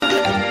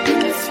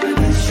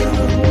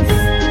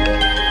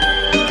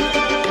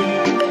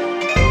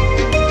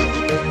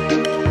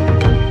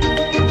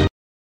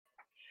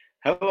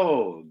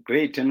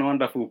right, and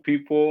wonderful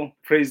people.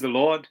 Praise the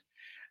Lord.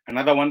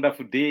 Another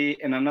wonderful day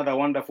and another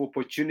wonderful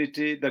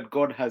opportunity that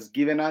God has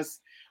given us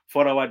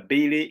for our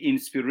daily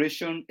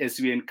inspiration as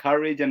we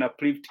encourage and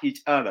uplift each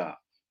other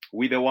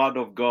with the word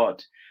of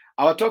God.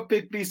 Our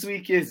topic this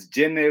week is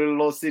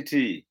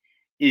generosity.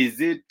 Is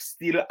it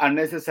still a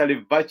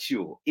necessary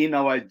virtue in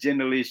our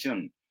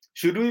generation?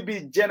 Should we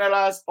be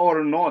generous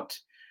or not?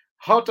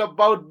 What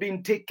about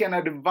being taken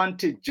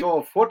advantage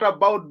of? What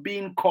about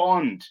being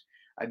conned?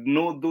 I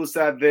know those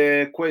are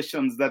the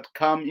questions that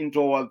come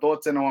into our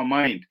thoughts and our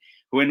mind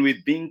when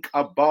we think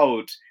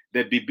about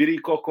the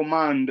biblical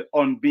command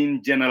on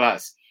being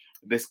generous.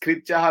 The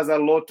scripture has a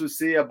lot to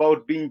say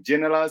about being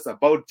generous,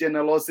 about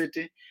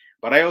generosity,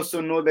 but I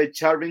also know the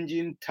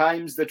challenging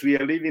times that we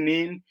are living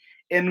in.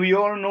 And we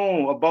all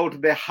know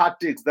about the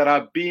heartaches that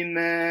are being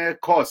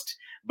caused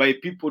by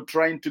people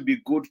trying to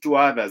be good to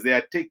others. They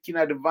are taken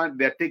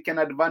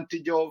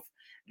advantage of,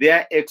 they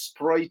are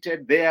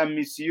exploited, they are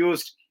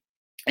misused.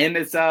 And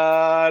as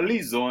a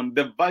reason,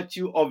 the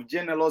virtue of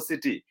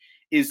generosity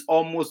is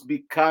almost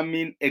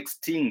becoming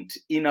extinct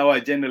in our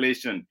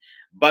generation.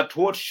 But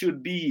what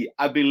should be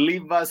a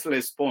believer's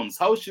response?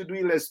 How should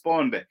we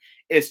respond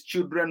as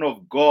children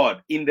of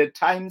God in the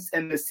times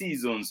and the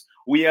seasons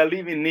we are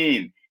living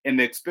in? And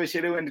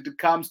especially when it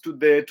comes to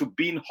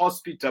being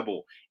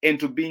hospitable and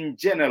to being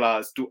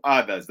generous to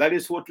others. That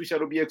is what we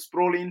shall be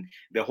exploring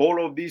the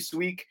whole of this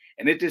week.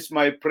 And it is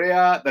my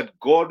prayer that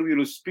God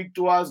will speak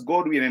to us,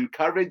 God will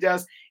encourage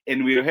us,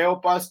 and will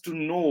help us to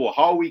know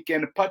how we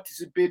can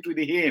participate with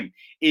Him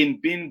in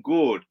being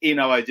good in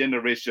our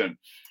generation.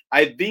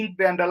 I think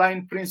the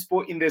underlying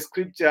principle in the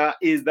scripture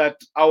is that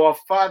our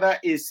Father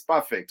is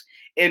perfect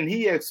and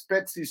He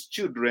expects His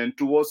children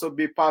to also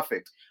be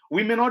perfect.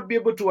 We may not be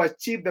able to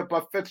achieve the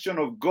perfection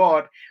of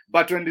God,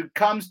 but when it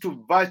comes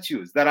to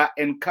virtues that are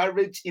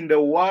encouraged in the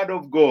Word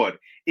of God,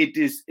 it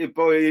is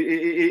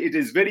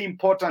very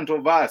important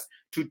of us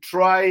to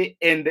try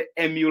and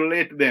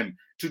emulate them,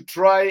 to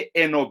try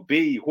and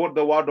obey what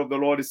the Word of the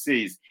Lord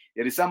says.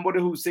 There is somebody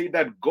who says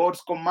that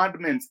God's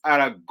commandments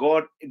are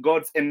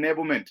God's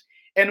enablement.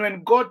 And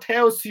when God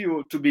tells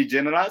you to be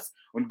generous,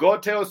 when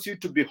God tells you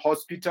to be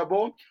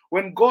hospitable,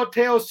 when God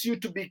tells you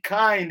to be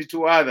kind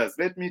to others,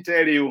 let me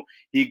tell you,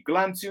 He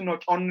grants you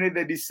not only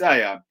the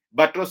desire,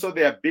 but also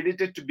the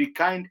ability to be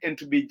kind and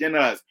to be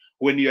generous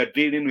when you are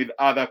dealing with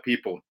other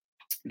people.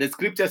 The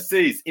scripture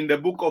says in the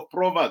book of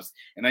Proverbs,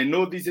 and I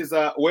know this is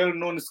a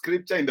well-known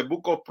scripture, in the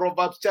book of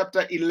Proverbs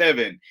chapter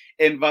 11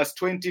 and verse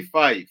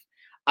 25,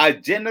 a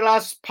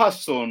generous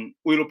person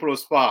will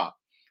prosper.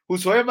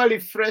 Whosoever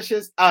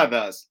refreshes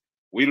others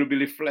will be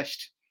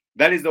refreshed.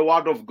 That is the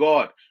word of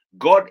God.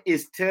 God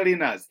is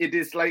telling us, it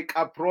is like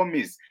a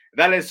promise,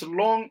 that as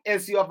long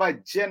as you have a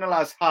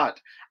generous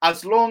heart,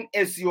 as long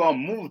as you are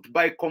moved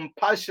by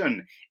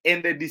compassion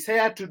and the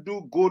desire to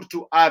do good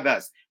to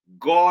others,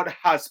 God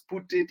has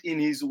put it in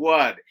His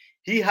word.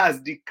 He has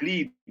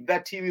decreed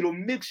that He will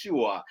make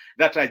sure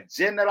that a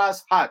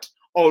generous heart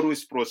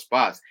always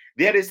prospers.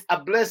 There is a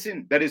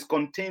blessing that is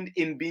contained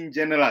in being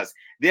generous.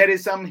 There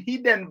is some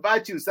hidden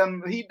virtue,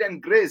 some hidden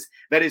grace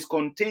that is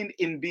contained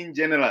in being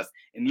generous.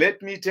 And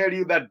let me tell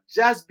you that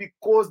just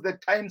because the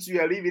times we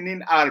are living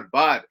in are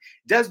bad,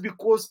 just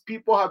because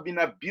people have been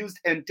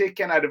abused and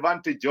taken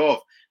advantage of,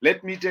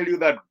 let me tell you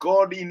that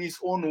God in His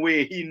own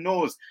way, He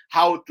knows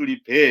how to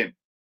repay.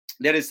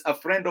 There is a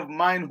friend of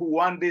mine who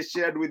one day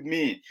shared with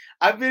me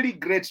a very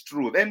great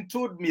truth and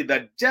told me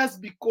that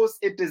just because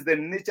it is the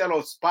nature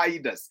of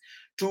spiders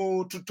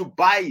to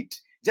bite,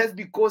 just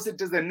because it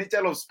is the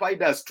nature of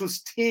spiders to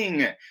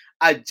sting,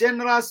 a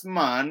generous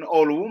man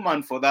or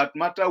woman for that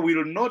matter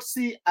will not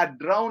see a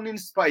drowning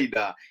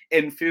spider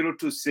and fail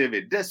to save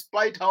it,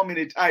 despite how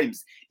many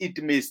times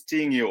it may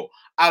sting you.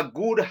 A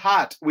good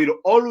heart will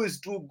always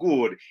do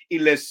good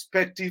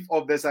irrespective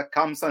of the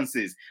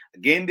circumstances.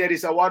 Again, there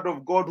is a word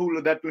of God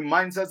that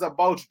reminds us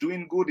about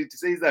doing good. It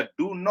says that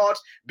do not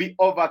be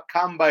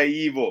overcome by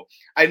evil.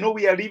 I know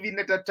we are living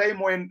at a time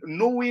when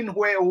knowing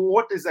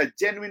what is a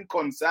genuine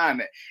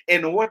concern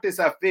and what is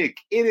a fake,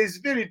 it is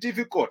very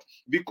difficult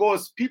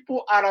because people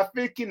are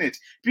faking it.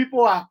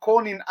 People are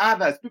conning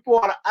others. People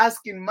are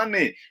asking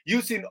money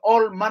using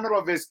all manner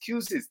of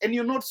excuses, and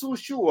you're not so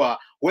sure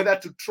whether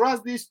to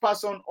trust this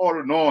person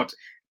or not.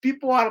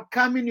 People are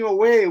coming your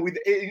way with,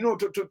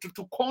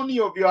 to con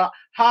you of your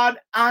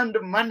hard-earned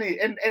money,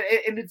 and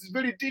it's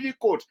very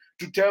difficult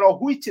to tell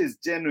which is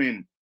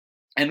genuine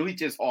and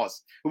which is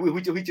false.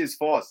 Which is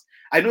false.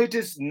 I know it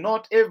is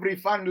not every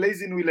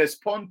fundraising will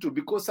respond to,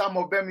 because some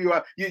of them you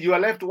are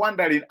left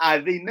wondering, are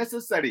they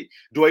necessary?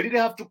 Do I really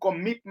have to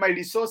commit my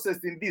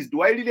resources in this?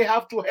 Do I really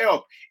have to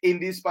help in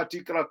this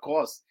particular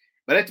cause?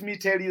 But let me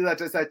tell you that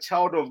as a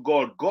child of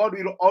God, God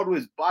will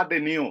always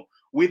burden you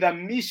with a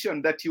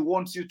mission that he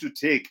wants you to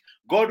take.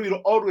 God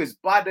will always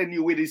burden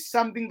you with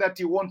something that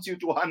he wants you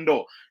to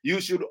handle.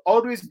 You should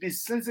always be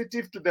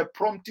sensitive to the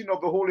prompting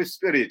of the Holy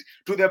Spirit,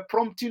 to the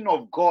prompting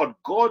of God.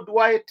 God, do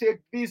I take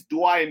this?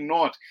 Do I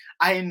not?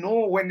 I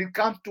know when it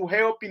comes to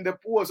help in the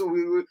poor, so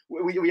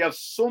we have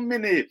so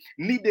many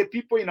needy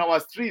people in our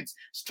streets.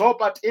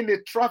 Stop at any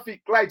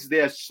traffic lights.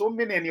 There are so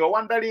many, and you're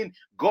wondering,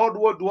 God,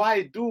 what do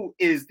I do?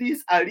 Is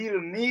this a real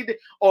need,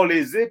 or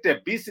is it a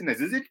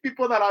business? Is it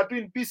people that are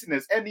doing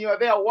business and you are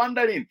there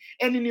wondering,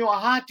 and in your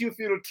heart you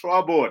feel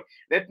troubled?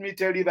 Let me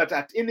tell you that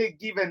at any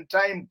given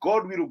time,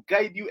 God will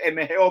guide you and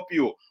help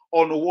you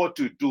on what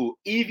to do.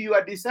 If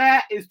your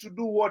desire is to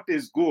do what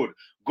is good,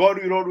 God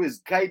will always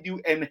guide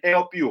you and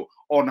help you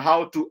on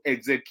how to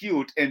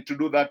execute and to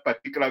do that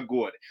particular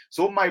good.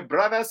 So my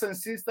brothers and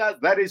sisters,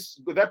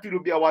 that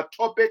will be our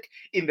topic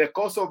in the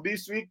course of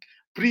this week.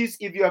 Please,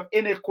 if you have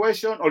any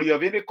question or you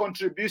have any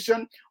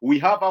contribution, we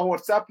have a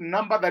WhatsApp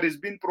number that is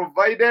being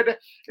provided,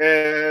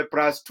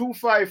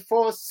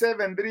 +254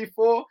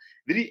 734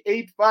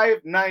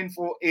 385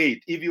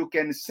 948. If you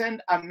can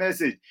send a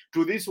message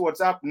to this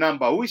WhatsApp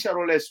number, we shall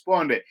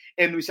respond,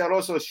 and we shall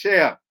also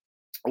share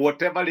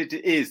whatever it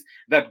is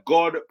that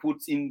God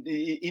puts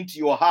into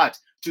your heart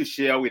to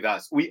share with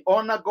us. We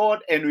honor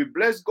God and we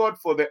bless God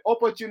for the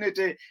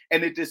opportunity,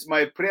 and it is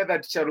my prayer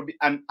that it shall be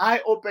an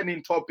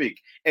eye-opening topic,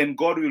 and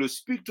God will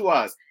speak to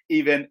us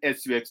even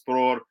as we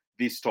explore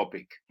this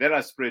topic. Let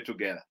us pray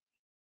together.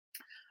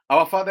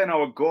 Our Father and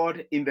our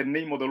God, in the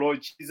name of the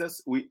Lord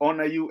Jesus, we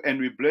honor you and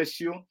we bless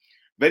you.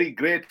 Very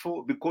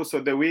grateful because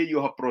of the way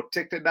you have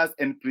protected us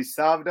and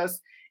preserved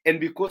us, and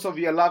because of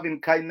your loving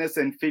kindness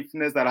and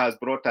faithfulness that has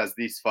brought us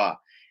this far.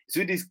 As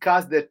we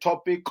discuss the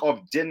topic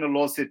of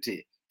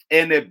generosity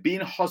and being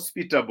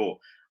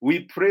hospitable,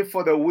 we pray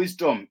for the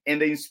wisdom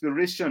and the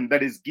inspiration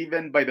that is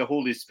given by the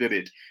Holy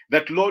Spirit,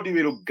 that Lord, you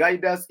will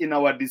guide us in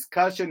our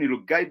discussion, you will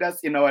guide us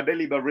in our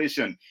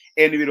deliberation,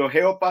 and you will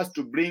help us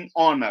to bring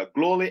honor,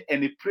 glory,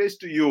 and praise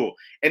to you.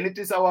 And it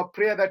is our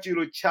prayer that you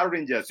will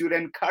challenge us, you will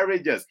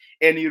encourage us,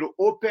 and you will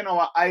open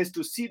our eyes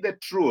to see the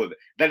truth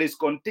that is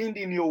contained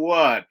in your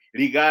word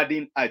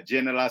regarding a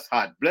generous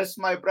heart. Bless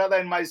my brother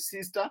and my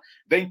sister.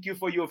 Thank you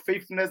for your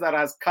faithfulness that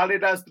has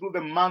carried us through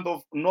the month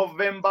of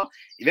November.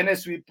 Even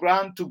as we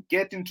plan to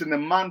get into the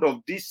month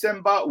of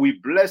December, we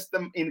bless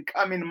them in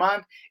coming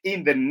month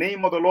in the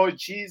name of the Lord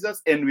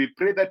Jesus, and we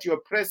pray that your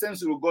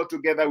presence will go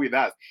together with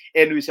us,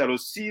 and we shall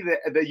see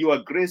that your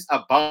grace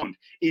abound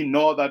in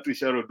all that we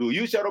shall do.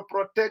 You shall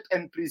protect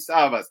and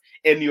preserve us,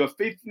 and your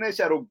faithfulness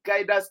shall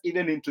guide us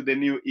even into the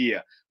new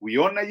year. We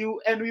honor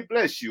you and we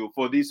bless you.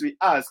 For this we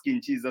ask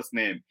in Jesus'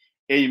 name.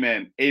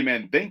 Amen.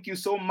 Amen. Thank you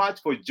so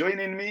much for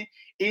joining me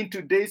in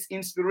today's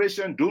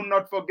inspiration. Do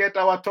not forget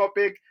our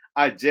topic,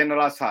 a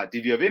generous heart.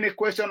 If you have any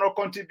question or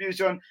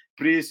contribution,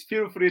 please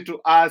feel free to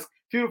ask,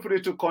 feel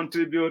free to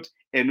contribute,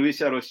 and we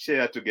shall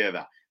share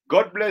together.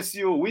 God bless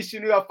you.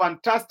 Wishing you a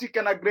fantastic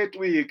and a great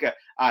week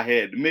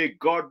ahead. May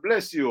God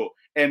bless you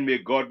and may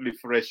God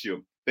refresh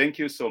you. Thank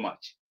you so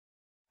much.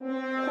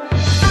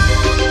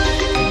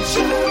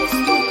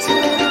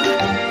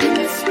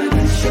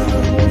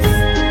 Just